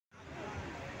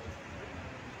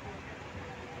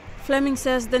Fleming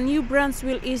says the new branch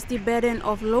will ease the burden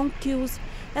of long queues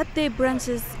at their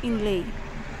branches in Lae.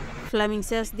 Fleming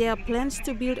says there are plans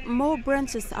to build more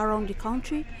branches around the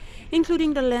country,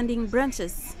 including the landing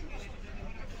branches.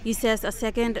 He says a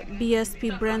second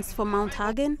BSP branch for Mount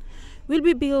Hagen will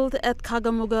be built at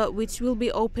Kagamooga, which will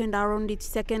be opened around the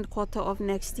second quarter of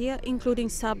next year, including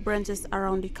sub-branches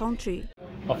around the country.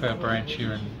 Off our branch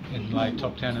here in Lae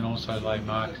Top Town and also Lae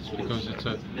Markets, because it's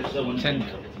a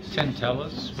 10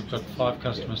 tellers. We've got 5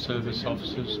 customer service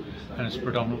officers, and it's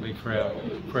predominantly for our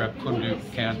Kundu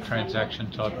account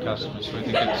transaction type customers. So we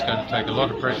think it's going to take a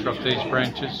lot of pressure off these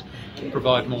branches,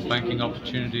 provide more banking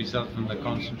opportunities other than the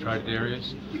concentrated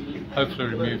areas,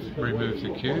 hopefully remove the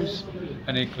queues,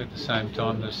 and equally at the same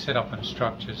time the setup and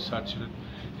structure such that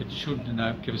it should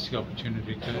give us the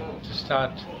opportunity to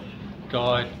start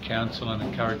guide, counsel and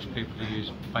encourage people to use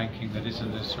banking that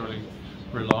isn't necessarily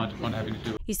reliant upon having to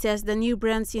do it. He says the new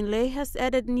branch in Lae has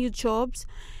added new jobs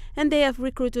and they have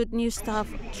recruited new staff,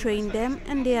 trained them,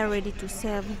 and they are ready to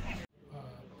serve.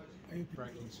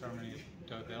 Breaking ceremony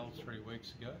at Dobell 3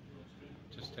 weeks ago,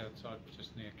 just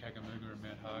near Kagamooga and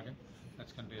Mount Hagen.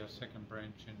 That's going to be our second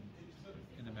branch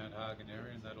in the Mount Hagen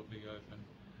area, and that'll be open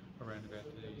around about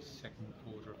the second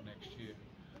quarter of next year.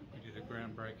 We did a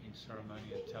groundbreaking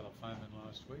ceremony at Telefoman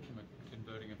last week, and we're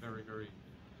converting a very, very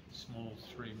small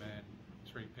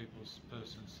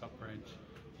three-person sub-branch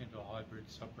into a hybrid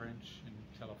sub-branch in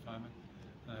Telefoman,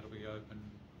 and that'll be open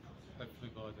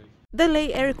hopefully by the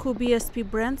Lae Eriku BSP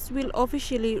branch will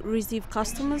officially receive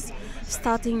customers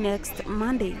starting next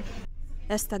Monday.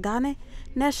 Esther Gane,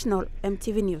 National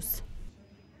EMTV News.